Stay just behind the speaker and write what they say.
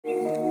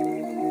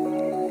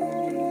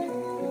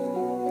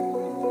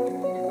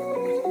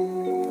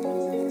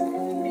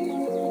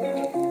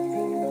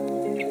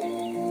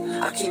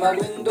I keep my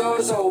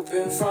windows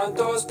open, front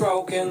doors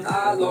broken,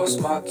 I lost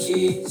my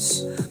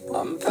keys.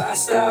 I'm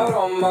passed out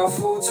on my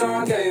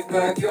futon, gave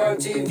back your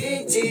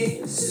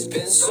DVDs. It's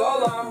been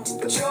so long,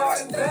 but you're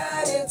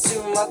embedded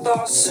to my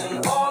thoughts.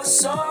 And all the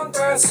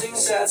songbirds sing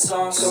sad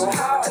songs. So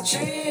how I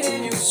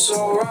treated you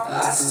so wrong.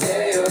 I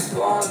stay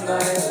up all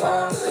night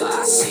long,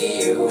 I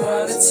see you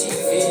on the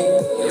TV.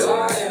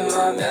 You're in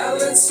my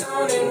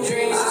melatonin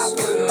dreams. I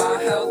put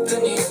my health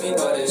beneath me,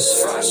 but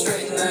it's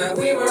frustrating that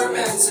we were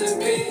meant to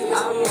be.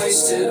 I'm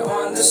wasted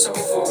on the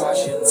sofa,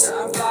 watching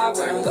time fly,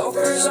 wearing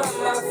loafers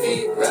on my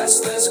feet.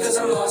 Restless cause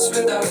I'm lost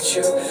without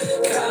you,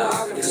 kinda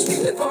awkward cause we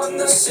live on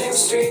the same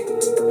street.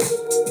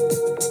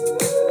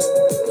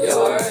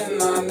 You're in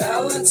my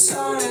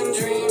melatonin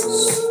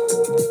dreams.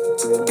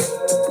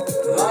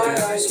 My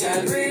eyes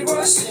can't read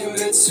what's in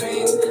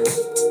between,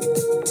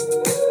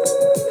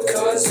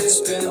 cause it's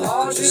been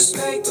all just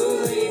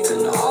make-believe,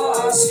 and all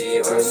I see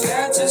are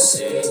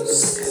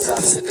fantasies. Cause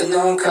I'm sipping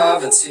on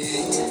coffee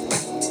tea.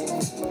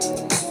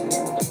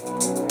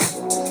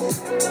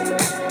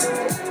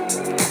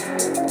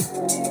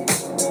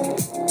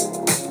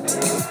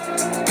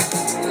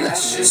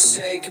 Let's just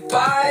say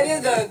goodbye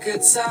to the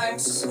good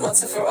times.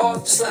 Once and for all,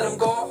 just let them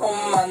go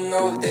home. I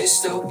know they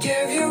still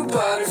give you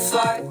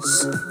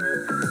butterflies.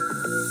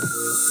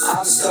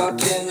 I'm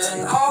stuck in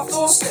an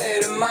awful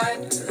state of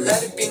mind.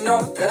 Let it be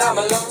known that I'm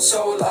alone,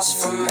 so lost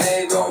from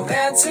a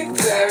romantic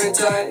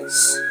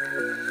paradise.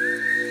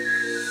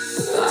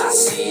 I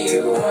see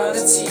you on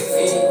the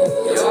TV.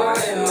 You're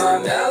in my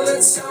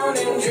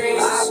melatonin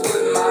dreams. I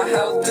put my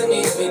health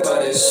beneath me,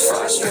 but it's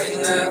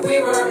frustrating that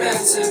we were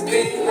meant to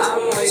be.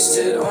 I'm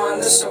wasted on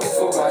the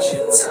sofa,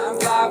 watching time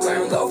fly,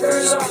 wearing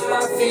loafers on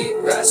my feet.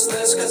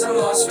 Restless cause I'm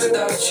lost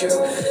without you,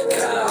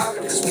 kinda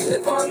awkward cause we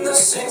live on the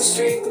same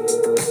street.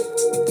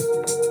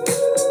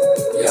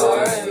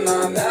 You're in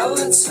my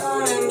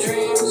melatonin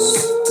dreams.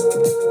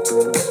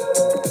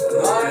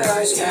 My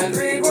eyes can't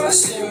read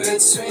what's in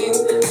between,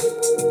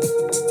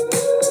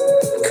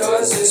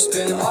 cause it's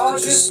been all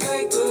just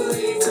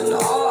make-believe, and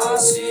all I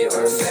see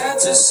are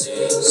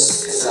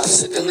fantasies. Cause I'm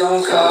sipping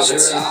on coffee.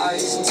 Close your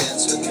eyes and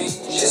dance with me.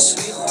 Je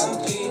suis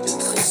rempli de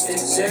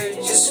tristesse,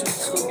 je suis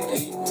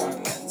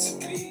troublé.